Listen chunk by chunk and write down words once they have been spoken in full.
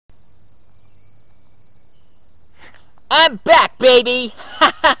I'm back, baby!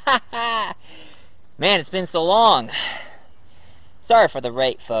 Man, it's been so long. Sorry for the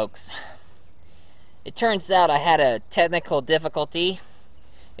wait, folks. It turns out I had a technical difficulty.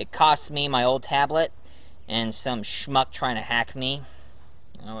 It cost me my old tablet, and some schmuck trying to hack me.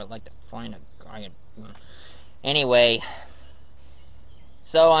 I would like to find a guy. Anyway,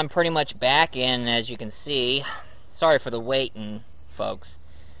 so I'm pretty much back, and as you can see, sorry for the waiting, folks.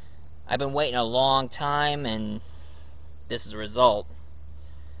 I've been waiting a long time, and this is the result.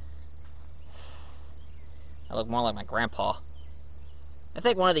 I look more like my grandpa. I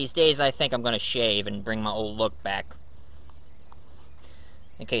think one of these days I'm going to shave and bring my old look back.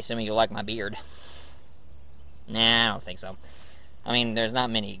 In case some of you like my beard. Nah, I don't think so. I mean, there's not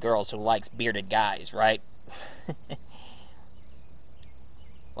many girls who likes bearded guys, right?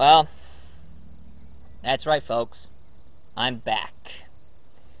 Well, that's right, folks. I'm back.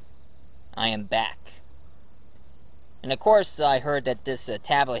 I am back. And of course, I heard that this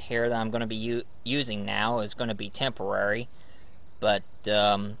tablet here that I'm going to be using now is going to be temporary. But,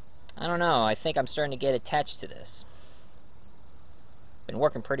 I don't know. I think I'm starting to get attached to this. Been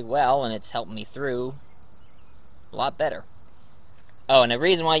working pretty well, and it's helping me through a lot better. Oh, and the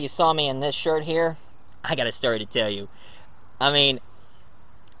reason why you saw me in this shirt here, I got a story to tell you. I mean,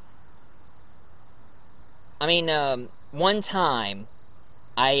 one time,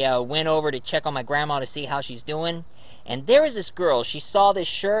 I went over to check on my grandma to see how she's doing, and there was this girl. She saw this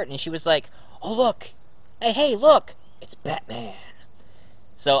shirt, and she was like, "Oh, look! Hey, look! It's Batman!"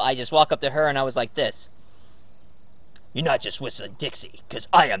 So I just walk up to her, and I was like this. "You're not just whistling Dixie, because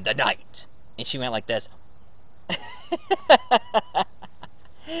I am the knight." And she went like this.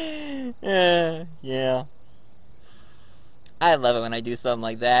 Yeah. I love it when I do something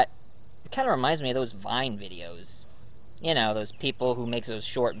like that. It kind of reminds me of those Vine videos. You know, those people who make those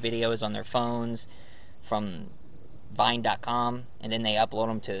short videos on their phones from Vine.com, and then they upload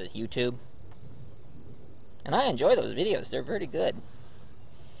them to YouTube. And I enjoy those videos. They're very good.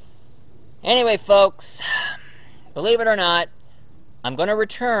 Anyway, folks, believe it or not, I'm going to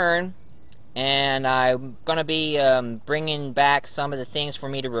return, and I'm going to be bringing back some of the things for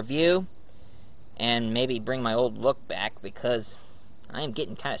me to review, and maybe bring my old look back, because I am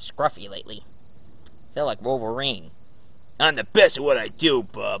getting kind of scruffy lately. I feel like Wolverine. I'm the best at what I do,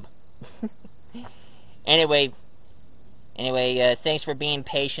 bub. Anyway, thanks for being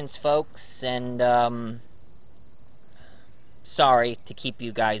patient, folks, and sorry to keep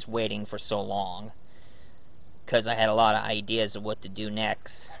you guys waiting for so long, because I had a lot of ideas of what to do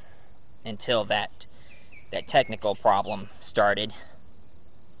next until that technical problem started.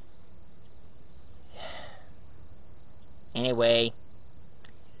 Anyway,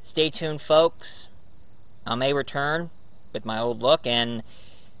 stay tuned, folks. I may return with my old look and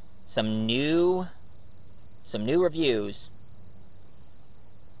some new reviews.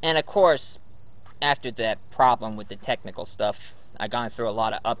 And of course, after that problem with the technical stuff, I've gone through a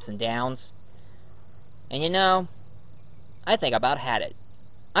lot of ups and downs. And you know, I think I about had it.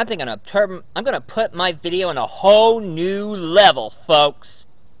 I'm gonna put my video on a whole new level, folks.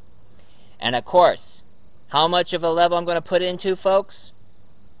 And of course, how much of a level I'm gonna put into, folks?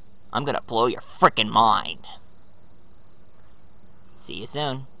 I'm gonna blow your frickin' mind. See you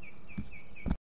soon.